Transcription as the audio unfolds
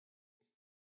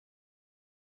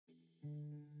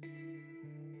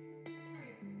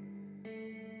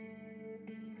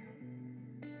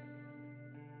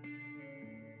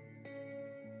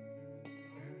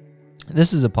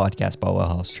This is a podcast by Well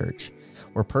House Church,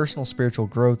 where personal spiritual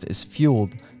growth is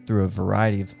fueled through a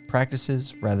variety of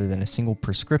practices rather than a single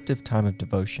prescriptive time of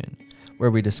devotion,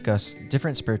 where we discuss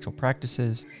different spiritual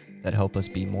practices that help us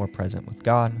be more present with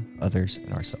God, others,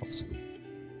 and ourselves.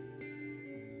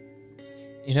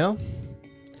 You know,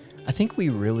 I think we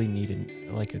really need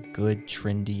a good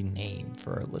trendy name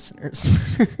for our listeners.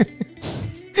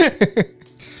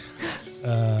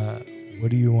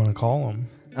 What do you want to call them?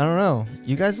 I don't know.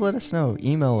 You guys let us know.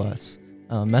 Email us.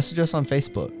 Message us on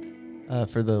Facebook.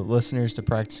 For the listeners to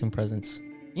Practicing Presence,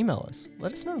 email us.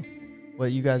 Let us know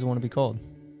what you guys want to be called.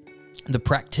 The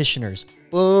Practitioners.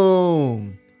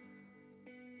 Boom.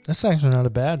 That's actually not a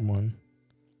bad one.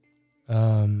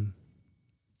 That's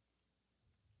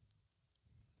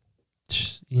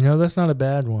not a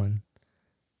bad one.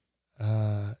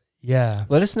 Yeah.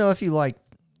 Let us know if you like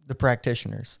the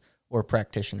Practitioners or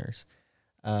Practitioners.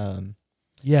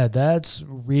 Yeah, that's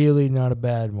really not a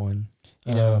bad one.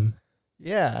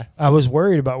 Yeah. I was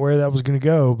worried about where that was going to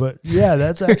go, but yeah,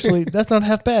 that's not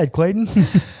half bad, Clayton.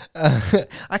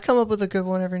 I come up with a good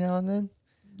one every now and then.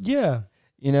 Yeah.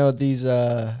 You know, these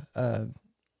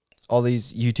all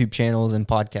these YouTube channels and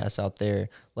podcasts out there,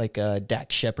 like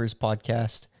Dak Shepard's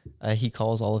podcast. He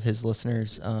calls all of his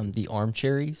listeners the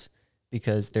Armcharies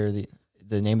because they're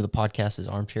the name of the podcast is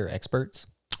Armchair Experts.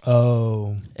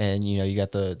 Oh. And you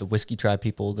got the Whiskey Tribe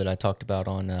people that I talked about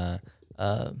on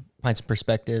Pints and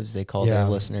Perspectives. They call their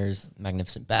listeners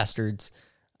Magnificent Bastards.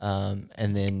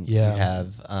 And then you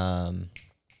have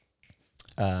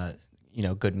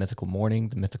Good Mythical Morning,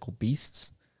 the Mythical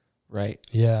Beasts, right?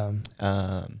 Yeah.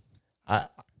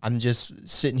 I'm just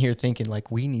sitting here thinking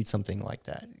like we need something like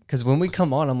that. Because when we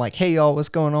come on, I'm like, hey, y'all, what's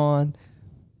going on?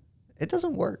 It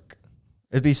doesn't work.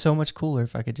 It'd be so much cooler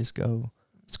if I could just go,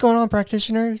 what's going on,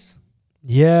 practitioners?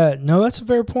 Yeah, no, that's a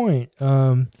fair point.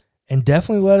 And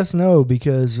definitely let us know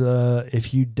because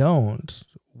if you don't,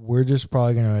 we're just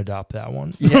probably going to adopt that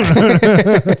one.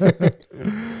 Yeah.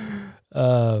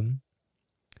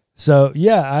 So,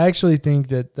 yeah, I actually think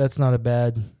that that's not a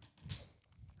bad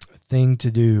thing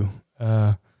to do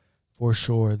for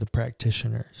sure, the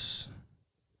Practitioners.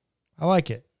 I like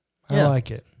it. I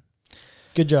like it.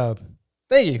 Good job.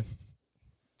 Thank you.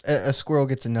 A squirrel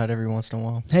gets a nut every once in a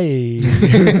while. Hey.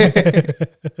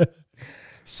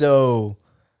 So,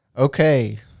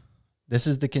 okay. This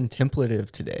is the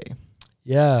contemplative today.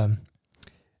 Yeah.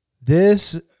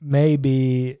 This may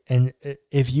be, and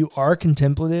if you are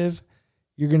contemplative,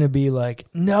 you're going to be like,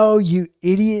 no, you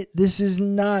idiot. This is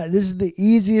the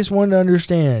easiest one to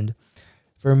understand.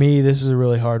 For me, this is a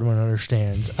really hard one to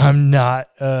understand. I'm not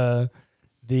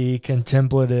the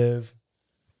contemplative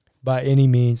by any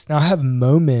means. Now, I have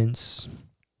moments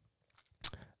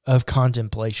of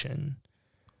contemplation,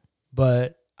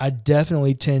 but I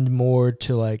definitely tend more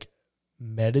to like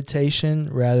meditation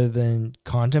rather than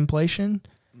contemplation.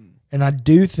 And I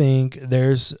do think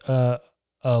there's a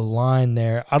line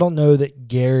there. I don't know that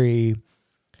Gary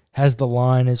has the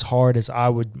line as hard as I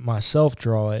would myself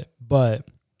draw it, but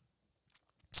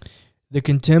the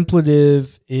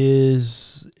contemplative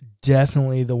is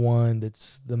definitely the one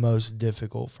that's the most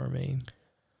difficult for me.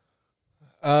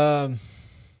 In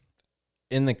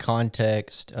the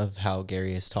context of how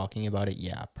Gary is talking about it,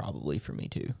 yeah, probably for me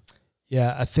too.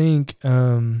 Yeah, I think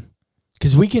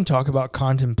because we can talk about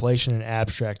contemplation in an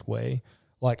abstract way,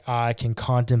 like I can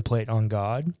contemplate on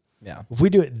God. Yeah. If we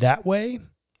do it that way,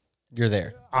 you're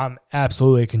there. I'm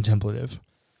absolutely contemplative.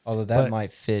 Although that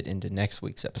might fit into next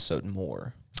week's episode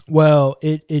more. Well,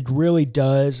 it really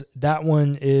does. That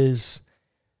one is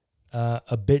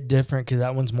a bit different because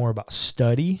that one's more about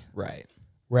study. Right.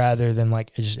 Rather than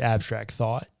like just abstract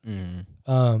thought.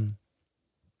 Mm.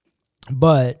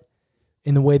 But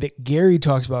in the way that Gary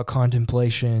talks about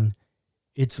contemplation,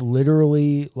 it's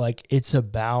literally like it's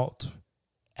about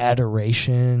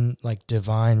adoration, like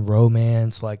divine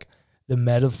romance. Like the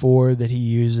metaphor that he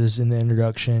uses in the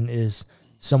introduction is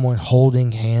someone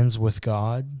holding hands with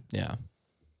God. Yeah.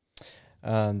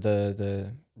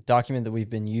 The document that we've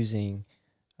been using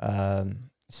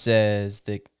says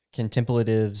that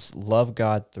contemplatives love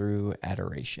God through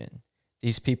adoration.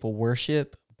 These people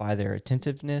worship by their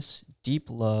attentiveness, deep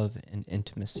love, and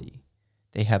intimacy.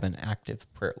 They have an active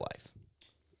prayer life.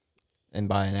 And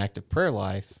by an active prayer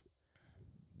life,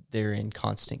 they're in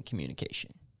constant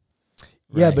communication.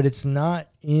 Yeah, right? But it's not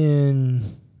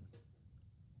in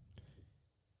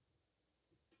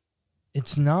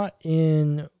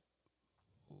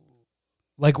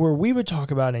like where we would talk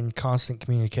about in constant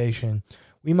communication,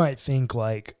 we might think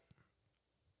like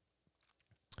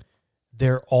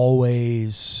they're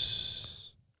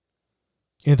always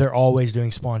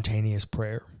doing spontaneous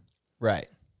prayer. Right.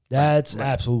 That's Right.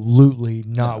 absolutely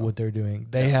not No. what they're doing.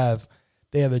 They No. have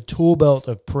a tool belt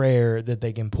of prayer that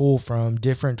they can pull from,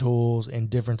 different tools in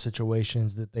different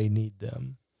situations that they need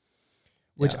them.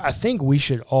 Which Yeah. I think we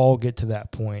should all get to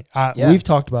that point. Yeah. We've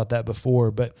talked about that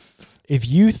before, but if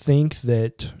you think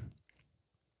that,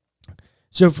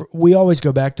 we always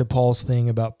go back to Paul's thing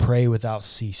about pray without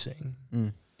ceasing.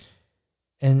 Mm.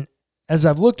 And as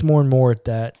I've looked more and more at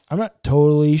that, I'm not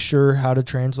totally sure how to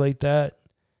translate that.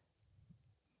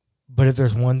 But if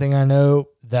there's one thing I know,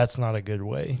 that's not a good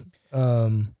way.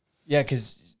 Yeah,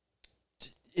 because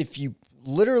if you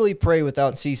literally pray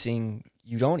without ceasing,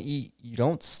 you don't eat, you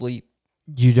don't sleep,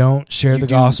 You don't share the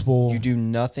gospel. You do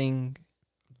nothing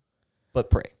but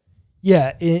pray.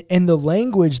 Yeah, and the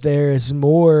language there is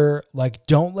more like,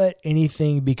 don't let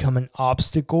anything become an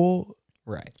obstacle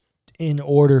Right. in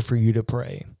order for you to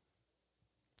pray.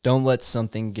 Don't let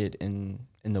something get in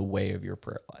the way of your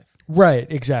prayer life. Right,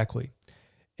 exactly.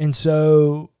 And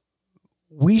so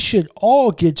we should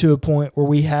all get to a point where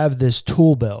we have this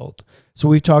tool belt. So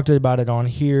we've talked about it on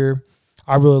here.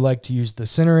 I really like to use the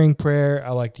centering prayer.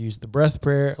 I like to use the breath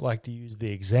prayer. I like to use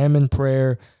the examine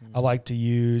prayer. I like to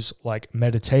use like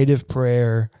meditative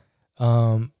prayer.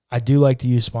 I do like to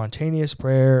use spontaneous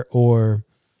prayer or,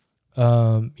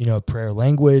 prayer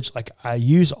language. Like I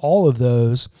use all of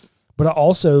those, but I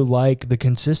also like the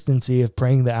consistency of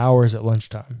praying the hours at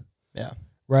lunchtime. Yeah.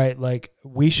 Right? Like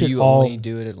we should Do you all only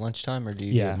do it at lunchtime or do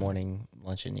you do it morning,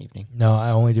 lunch, and evening? No, I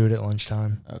only do it at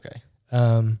lunchtime. Okay.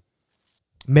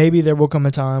 Maybe there will come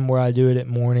a time where I do it at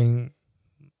morning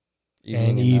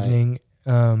and evening.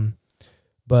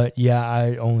 But yeah,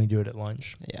 I only do it at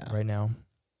lunch. Yeah. Right now.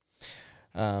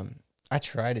 I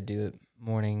try to do it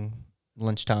morning,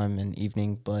 lunchtime, and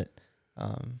evening, but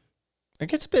it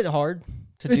gets a bit hard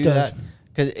to do that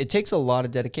because it takes a lot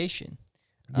of dedication.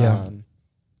 Yeah.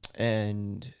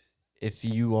 And if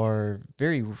you are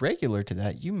very regular to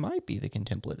that, you might be the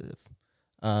contemplative.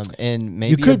 And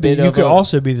maybe you could a bit be. You of could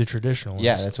also be the traditionalist.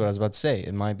 Yeah, that's what I was about to say.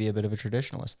 It might be a bit of a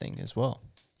traditionalist thing as well.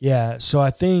 Yeah. So I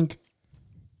think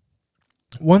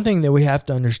one thing that we have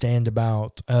to understand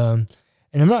about, and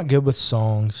I'm not good with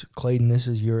songs, Clayton, this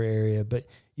is your area, but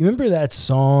you remember that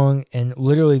song, and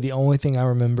literally the only thing I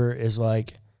remember is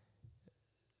like,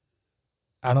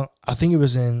 I think it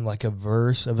was in like a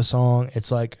verse of a song.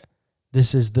 It's like,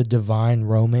 this is the divine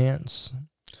romance.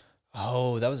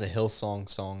 Oh, that was a Hillsong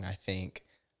song, I think.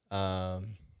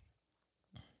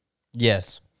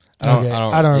 Yes.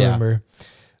 I don't remember.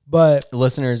 But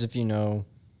listeners, if you know,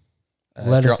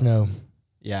 let us know.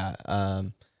 Yeah.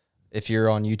 If you're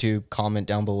on YouTube, comment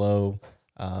down below.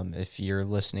 If you're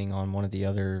listening on one of the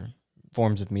other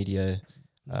forms of media,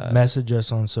 message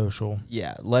us on social.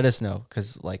 Yeah, let us know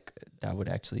because that would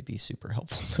actually be super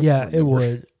helpful. Yeah, it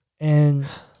would.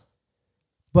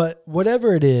 But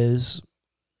whatever it is,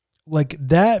 like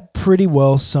that pretty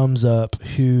well sums up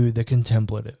who the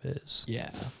contemplative is. Yeah.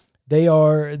 They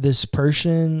are this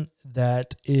person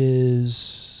that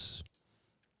is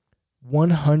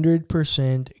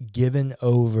 100% given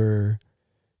over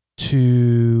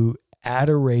to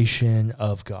adoration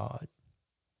of God.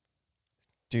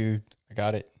 Dude, I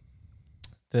got it.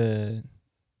 This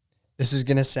is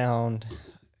going to sound...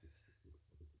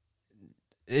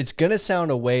 It's going to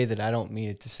sound a way that I don't mean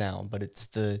it to sound, but it's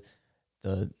the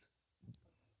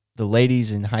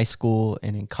ladies in high school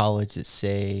and in college that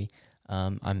say,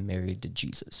 I'm married to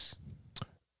Jesus.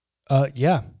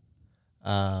 Yeah.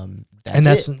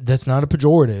 That's not a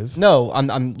pejorative. No,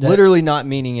 I'm literally not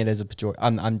meaning it as a pejorative.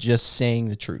 I'm just saying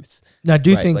the truth. Now, I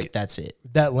do think that's it.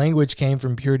 That language came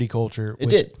from purity culture, which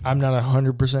did. I'm not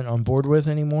 100% on board with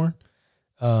anymore.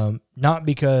 Not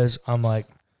because I'm like,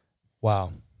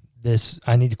 wow,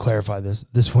 I need to clarify this.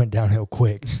 This went downhill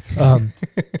quick.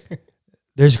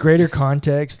 There's greater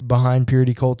context behind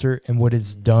purity culture and what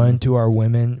it's done to our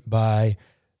women by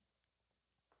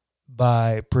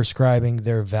prescribing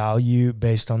their value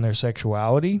based on their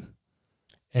sexuality,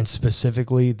 and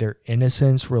specifically their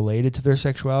innocence related to their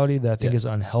sexuality, that I think is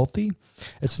unhealthy.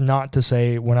 It's not to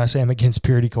say, when I say I'm against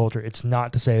purity culture, it's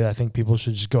not to say that I think people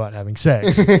should just go out having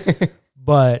sex.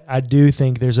 But I do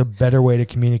think there's a better way to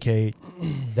communicate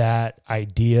that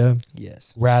idea.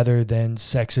 Yes. Rather than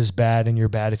sex is bad and you're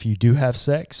bad if you do have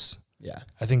sex. Yeah.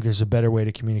 I think there's a better way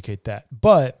to communicate that.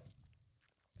 But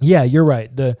yeah, you're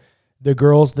right. The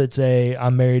girls that say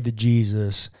I'm married to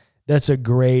Jesus, that's a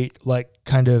great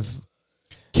kind of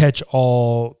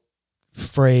catch-all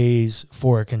phrase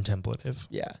for a contemplative.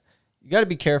 Yeah. You got to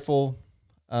be careful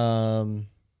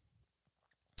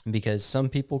because some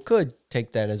people could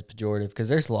take that as pejorative because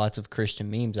there's lots of Christian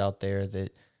memes out there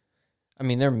that, I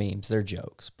mean, they're memes, they're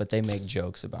jokes, but they make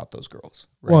jokes about those girls.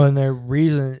 Right? Well, and their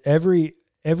reason, every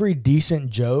decent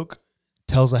joke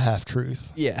tells a half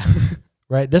truth, Yeah.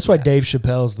 right? That's why Dave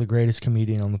Chappelle is the greatest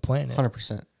comedian on the planet.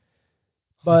 100%.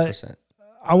 But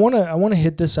I want to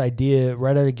hit this idea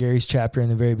right out of Gary's chapter in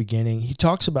the very beginning. He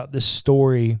talks about this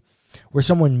story where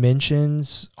someone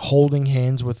mentions holding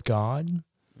hands with God,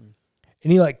 and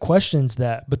he like questions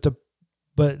that.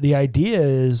 But the idea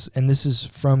is, and this is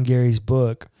from Gary's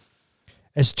book,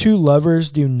 as two lovers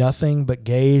do nothing but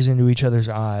gaze into each other's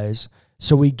eyes,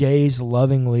 so we gaze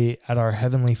lovingly at our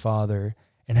Heavenly Father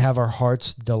and have our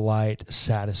heart's delight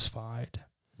satisfied.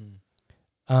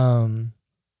 The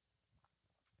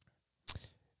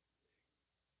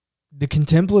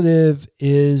contemplative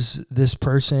is this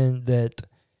person that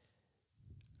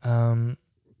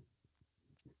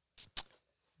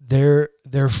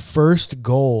their first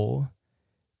goal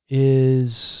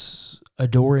is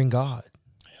adoring God.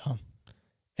 Yeah.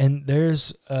 And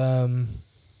there's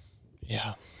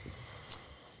Yeah.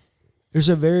 there's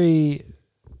a very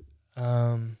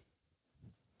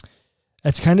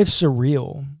that's kind of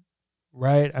surreal,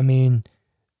 right? I mean,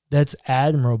 that's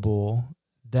admirable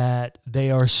that they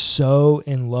are so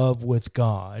in love with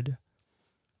God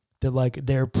that like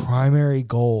their primary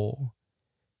goal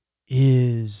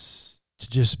is to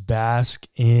just bask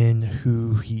in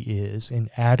who he is,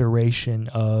 in adoration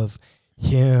of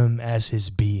him as his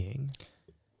being.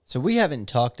 So we haven't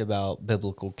talked about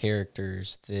biblical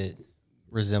characters that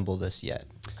resemble this yet,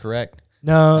 correct?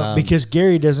 No, because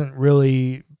Gary doesn't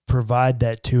really provide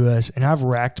that to us, and I've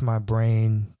racked my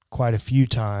brain quite a few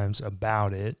times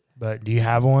about it. But do you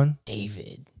have one?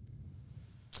 David.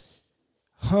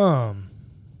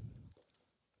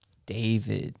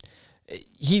 David.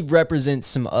 He represents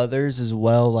some others as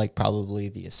well, like probably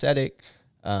the ascetic.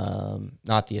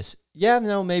 Not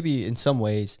the maybe in some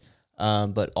ways,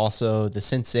 but also the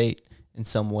sensate in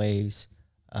some ways.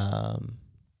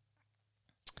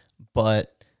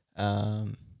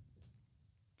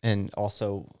 And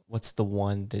also, what's the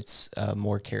one that's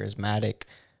more charismatic?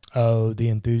 Oh, the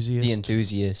enthusiast. The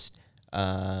enthusiast.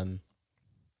 But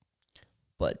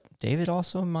David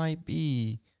also might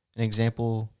be an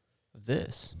example of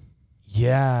this.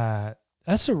 Yeah,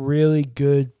 that's a really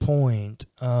good point.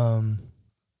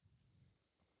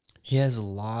 He has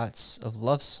lots of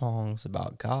love songs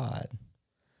about God.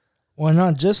 Well,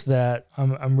 not just that.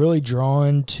 I'm really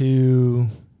drawn to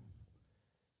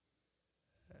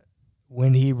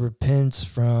when he repents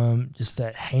from just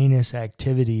that heinous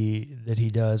activity that he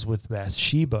does with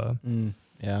Bathsheba.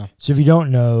 Yeah. So if you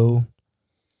don't know,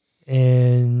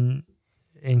 in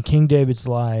King David's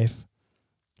life,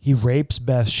 he rapes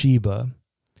Bathsheba,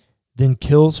 then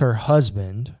kills her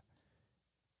husband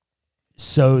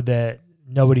so that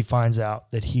nobody finds out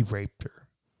that he raped her.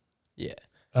 Yeah.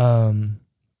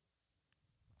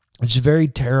 Which is very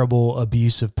terrible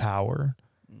abuse of power.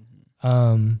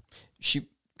 She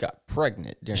got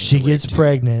pregnant during She the gets rape,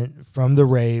 pregnant from the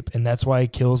rape, and that's why he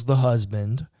kills the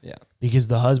husband. Yeah. Because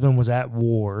the husband was at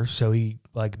war, so he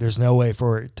there's no way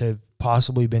for it to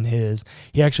possibly been his.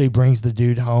 He actually brings the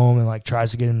dude home and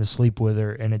tries to get him to sleep with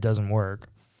her, and it doesn't work.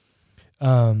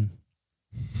 And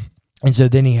so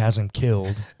then he has him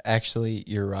killed. Actually,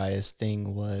 Uriah's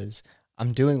thing was,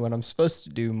 I'm doing what I'm supposed to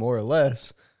do, more or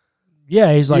less.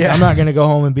 Yeah, he's like, I'm not going to go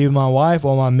home and be with my wife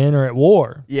while my men are at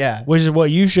war. Yeah. Which is what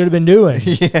you should have been doing.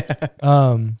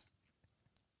 Yeah.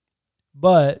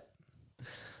 But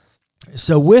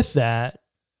so with that,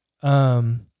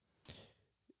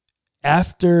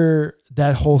 after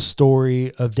that whole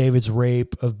story of David's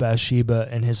rape of Bathsheba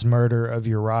and his murder of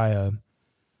Uriah,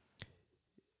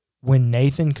 when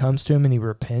Nathan comes to him and he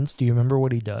repents, do you remember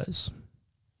what he does?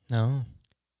 No.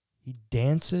 He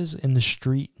dances in the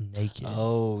street naked.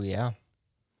 Oh, yeah.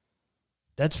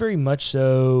 That's very much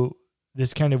so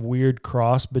this kind of weird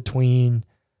cross between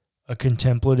a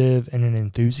contemplative and an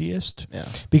enthusiast. Yeah.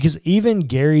 Because even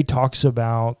Gary talks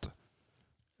about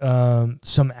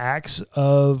some acts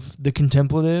of the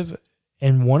contemplative,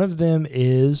 and one of them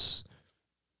is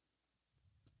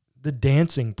the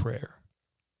dancing prayer.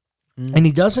 And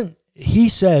he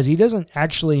says he doesn't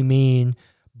actually mean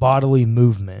bodily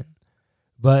movement,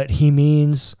 but he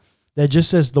means that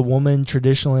just as the woman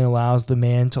traditionally allows the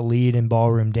man to lead in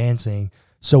ballroom dancing,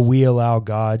 so we allow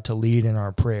God to lead in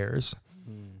our prayers.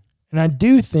 And I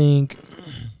do think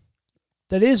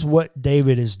that is what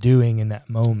David is doing in that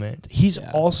moment. He's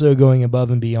also going above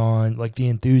and beyond, the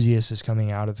enthusiast is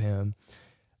coming out of him,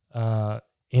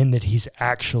 in that he's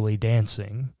actually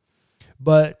dancing.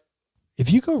 But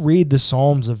if you go read the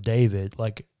Psalms of David,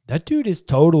 that dude is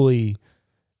totally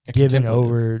given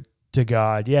over to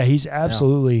God. Yeah, he's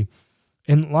absolutely.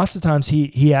 And lots of times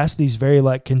he asks these very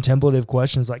like contemplative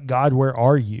questions like, God, where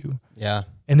are you? Yeah.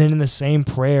 And then in the same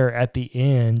prayer at the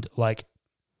end, like,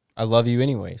 I love you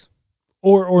anyways.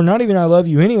 or not even I love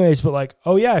you anyways, but like,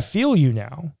 oh yeah, I feel you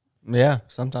now. Yeah.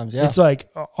 Sometimes. Yeah. It's like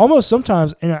almost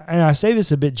sometimes, and I say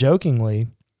this a bit jokingly,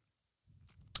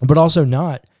 but also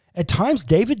not. At times,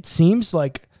 David seems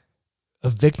like a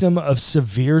victim of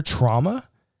severe trauma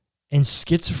and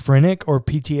schizophrenic or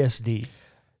PTSD.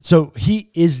 So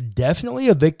he is definitely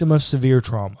a victim of severe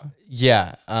trauma.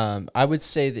 Yeah. I would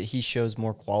say that he shows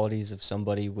more qualities of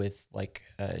somebody with like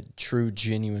a true,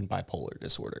 genuine bipolar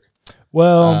disorder.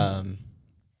 Well,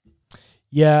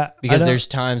 yeah. Because there's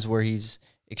times where he's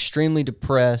extremely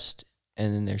depressed,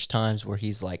 and then there's times where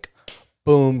he's like,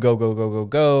 boom, go, go, go, go,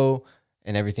 go,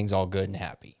 and everything's all good and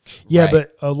happy. Yeah, right?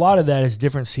 but a lot of that is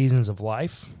different seasons of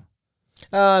life.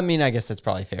 I mean, I guess that's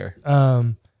probably fair.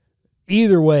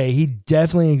 Either way, he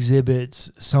definitely exhibits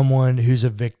someone who's a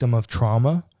victim of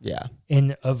trauma. Yeah.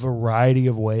 In a variety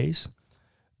of ways.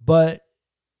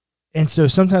 And so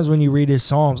sometimes when you read his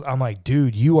Psalms, I'm like,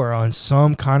 dude, you are on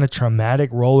some kind of traumatic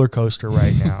roller coaster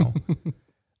right now.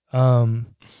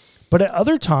 But at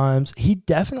other times, he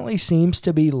definitely seems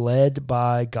to be led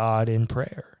by God in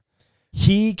prayer.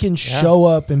 He can show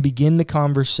up and begin the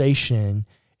conversation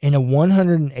in a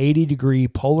 180-degree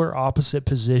polar opposite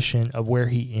position of where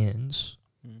he ends,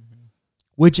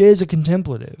 which is a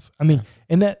contemplative. I mean,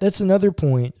 and that's another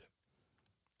point.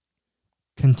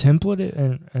 Contemplative,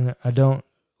 and I don't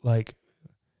like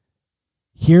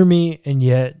hear me and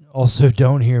yet also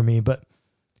don't hear me, but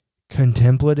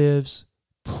contemplatives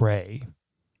pray.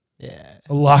 Yeah.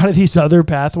 A lot of these other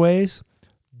pathways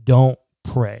don't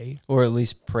pray. Or at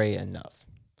least pray enough.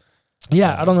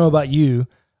 Yeah, I don't know about you.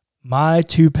 My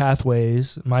two primary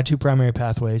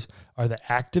pathways are the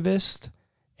activist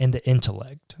and the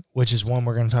intellect, which is one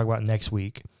we're going to talk about next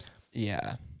week.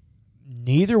 Yeah.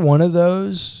 Neither one of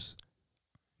those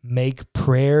make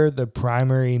prayer the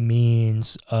primary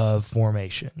means of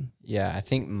formation. Yeah, I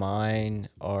think mine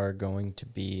are going to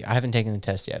be, I haven't taken the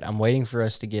test yet. I'm waiting for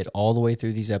us to get all the way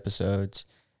through these episodes,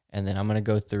 and then I'm going to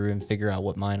go through and figure out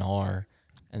what mine are,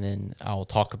 and then I'll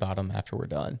talk about them after we're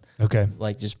done. Okay.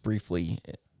 Like just briefly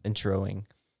introing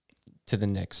to the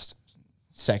next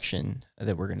section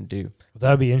that we're going to do. Well,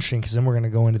 that would be interesting because then we're going to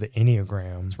go into the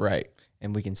Enneagram. That's right.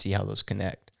 And we can see how those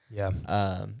connect. Yeah.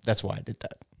 That's why I did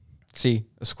that. See,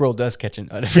 a squirrel does catch a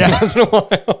nut every once in a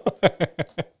while.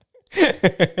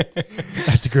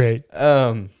 That's great.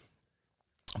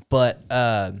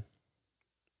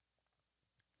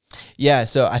 Yeah,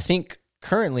 so I think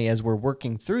currently as we're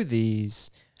working through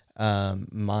these,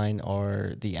 mine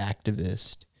are the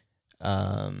activist,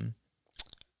 the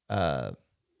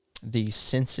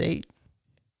sensate,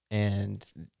 and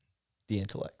the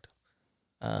intellect.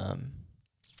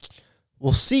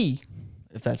 We'll see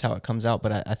if that's how it comes out,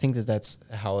 but I think that's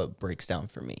how it breaks down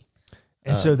for me.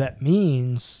 And so that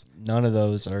means none of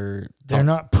those are... They're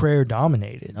not prayer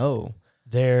dominated. No.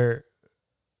 And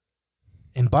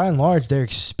by and large, they're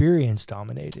experience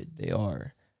dominated. They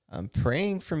are.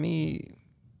 Praying for me,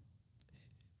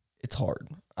 it's hard.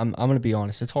 I'm going to be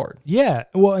honest. It's hard. Yeah.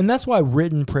 Well, and that's why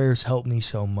written prayers help me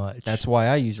so much. That's why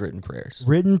I use written prayers.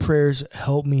 Written prayers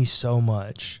help me so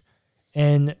much.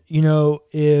 And,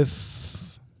 if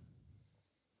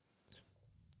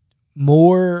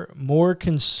more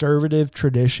conservative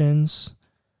traditions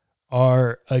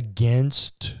are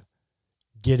against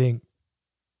getting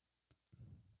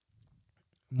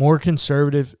more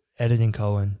conservative editing,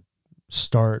 Cullen,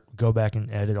 go back and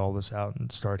edit all this out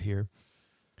and start here.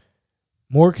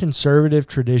 More conservative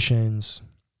traditions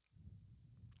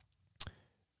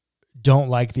don't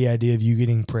like the idea of you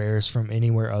getting prayers from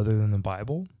anywhere other than the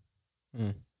Bible.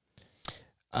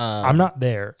 I'm not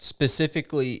there.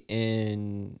 Specifically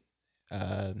in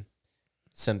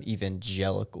some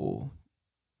evangelical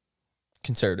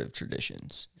conservative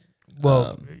traditions.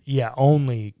 Well,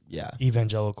 only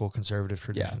evangelical conservative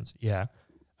traditions. Yeah.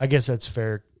 I guess that's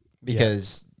fair.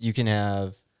 Because you can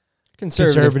have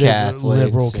conservative Catholics,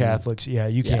 liberal Catholics. Yeah,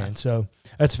 you can. So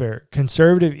that's fair.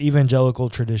 Conservative evangelical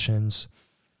traditions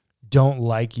don't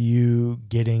like you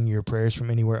getting your prayers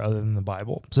from anywhere other than the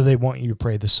Bible. So they want you to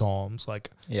pray the Psalms.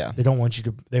 They want you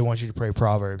to pray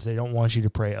Proverbs. They don't want you to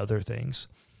pray other things.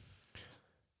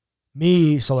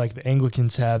 The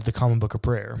Anglicans have the Common Book of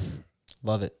Prayer.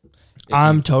 Love it.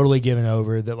 I'm totally given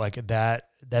over that.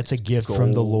 That's a gift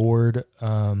from the Lord.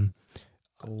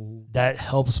 That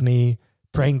helps me.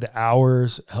 Praying the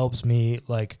hours helps me,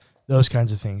 those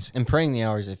kinds of things. And praying the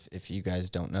hours, if you guys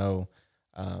don't know,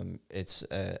 it's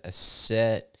a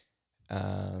set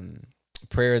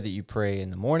prayer that you pray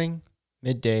in the morning,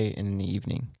 midday, and in the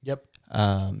evening. Yep.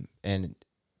 And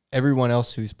everyone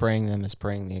else who's praying them is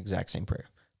praying the exact same prayer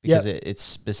because it's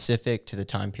specific to the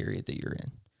time period that you're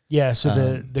in. Yeah,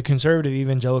 so the conservative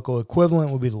evangelical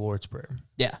equivalent would be the Lord's Prayer.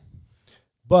 Yeah.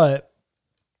 But,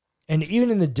 and even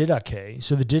in the Didache,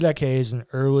 so the Didache is an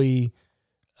early,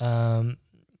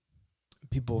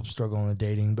 people struggle on the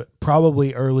dating, but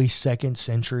probably early 2nd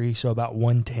century, so about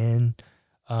 110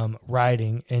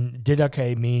 writing. And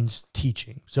Didache means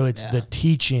teaching. So it's the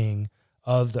teaching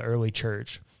of the early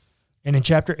church. And in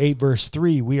chapter 8, verse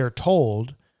 3, we are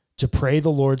told to pray the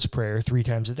Lord's Prayer 3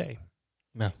 times a day.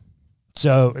 Yeah.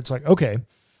 So it's like, okay.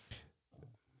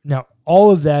 Now,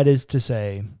 all of that is to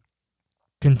say,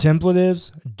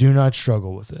 contemplatives do not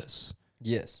struggle with this.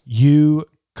 Yes. You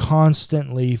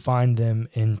constantly find them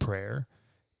in prayer.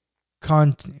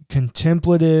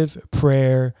 Contemplative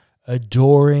prayer,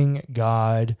 adoring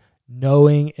God,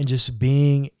 knowing and just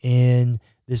being in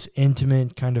this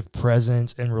intimate kind of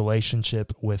presence and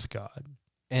relationship with God.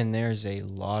 And there's a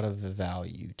lot of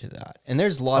value to that. And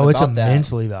there's a lot about it's that.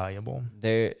 Immensely valuable.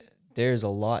 There's a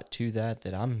lot to that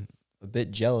I'm a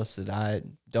bit jealous that I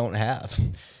don't have.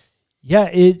 Yeah,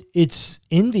 it's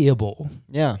enviable.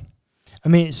 Yeah. I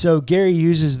mean, so Gary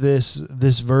uses this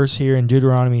verse here in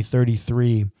Deuteronomy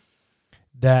 33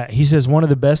 that he says one of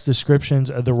the best descriptions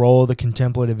of the role of the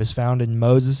contemplative is found in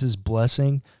Moses'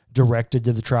 blessing directed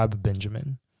to the tribe of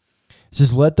Benjamin. It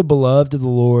says, "Let the beloved of the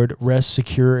Lord rest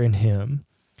secure in him,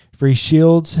 for he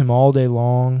shields him all day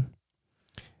long,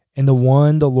 and the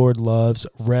one the Lord loves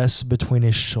rests between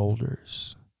his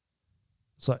shoulders."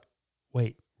 It's like,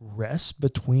 wait, rest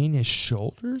between his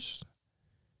shoulders?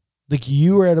 Like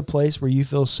you are at a place where you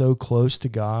feel so close to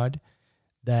God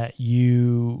that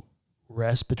you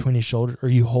rest between his shoulders, or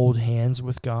you hold hands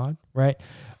with God, right?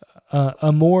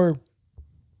 A more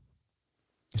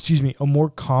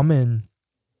common,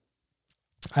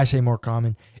 I say more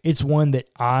common, it's one that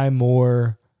I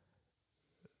more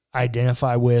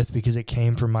identify with because it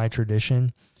came from my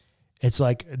tradition. It's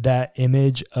like that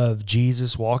image of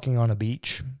Jesus walking on a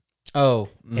beach. Oh.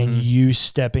 Mm-hmm. And you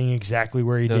stepping exactly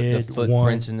where he did. The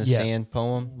footprints in the sand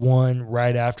poem. One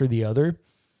right after the other.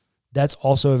 That's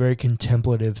also a very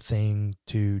contemplative thing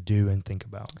to do and think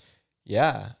about.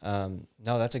 Yeah. No,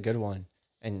 that's a good one.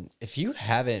 And if you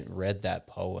haven't read that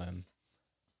poem,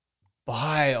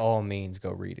 by all means,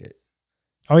 go read it.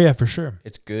 Oh, yeah, for sure.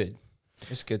 It's good.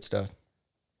 It's good stuff.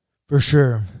 For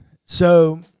sure.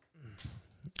 So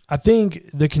I think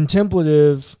the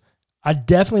contemplative, I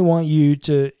definitely want you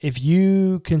to, if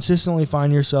you consistently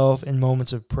find yourself in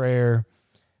moments of prayer,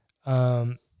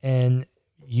 and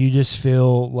you just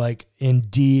feel like in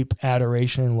deep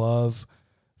adoration and love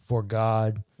for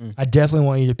God, I definitely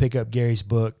want you to pick up Gary's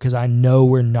book because I know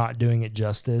we're not doing it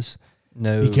justice.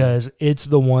 No. Because it's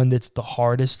the one that's the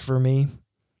hardest for me.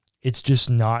 It's just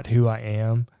not who I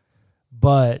am.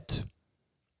 But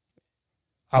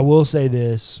I will say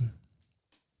this.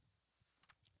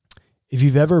 If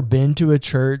you've ever been to a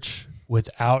church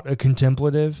without a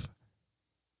contemplative,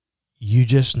 you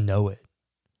just know it.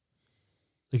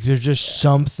 Like there's just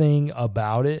something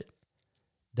about it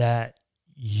that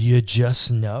you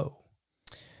just know.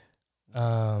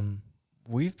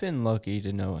 We've been lucky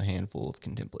to know a handful of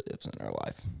contemplatives in our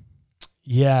life.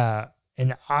 Yeah,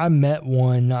 and I met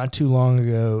one not too long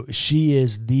ago. She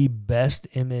is the best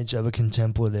image of a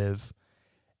contemplative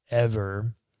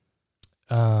ever.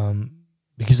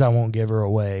 Because I won't give her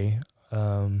away.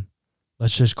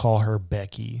 Let's just call her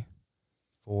Becky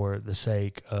for the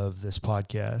sake of this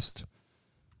podcast.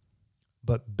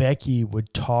 But Becky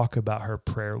would talk about her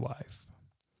prayer life.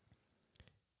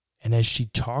 And as she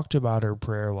talked about her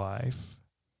prayer life,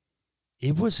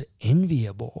 it was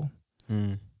enviable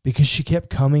because she kept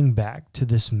coming back to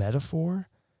this metaphor.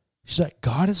 She's like,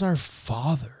 God is our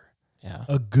Father. Yeah.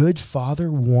 A good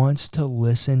father wants to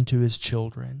listen to his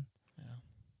children. Yeah.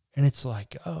 And it's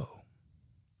like, oh,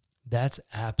 that's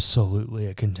absolutely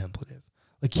a contemplative.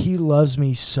 Like he loves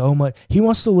me so much. He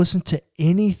wants to listen to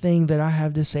anything that I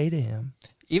have to say to him.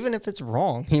 Even if it's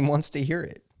wrong, he wants to hear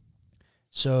it.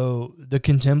 So the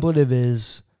contemplative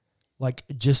is like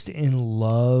just in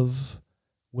love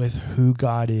with who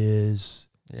God is.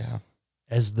 Yeah.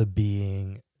 As the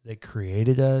being that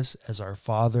created us, as our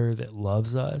Father that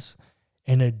loves us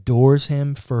and adores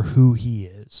him for who he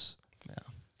is. Yeah.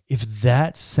 If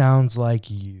that sounds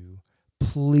like you,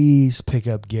 please pick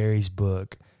up Gary's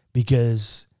book,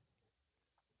 because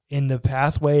in the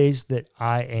pathways that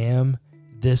I am,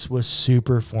 this was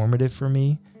super formative for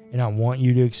me, and I want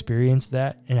you to experience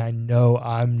that. And I know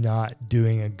I'm not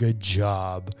doing a good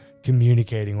job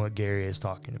communicating what Gary is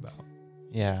talking about.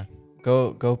 Yeah.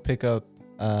 Go pick up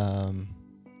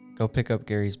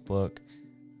Gary's book.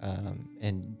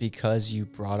 And because you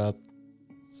brought up,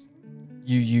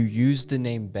 you used the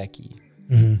name Becky,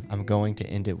 I'm going to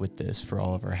end it with this for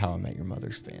all of our How I Met Your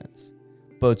Mother's fans.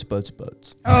 Boats, boats,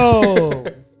 boats. Oh,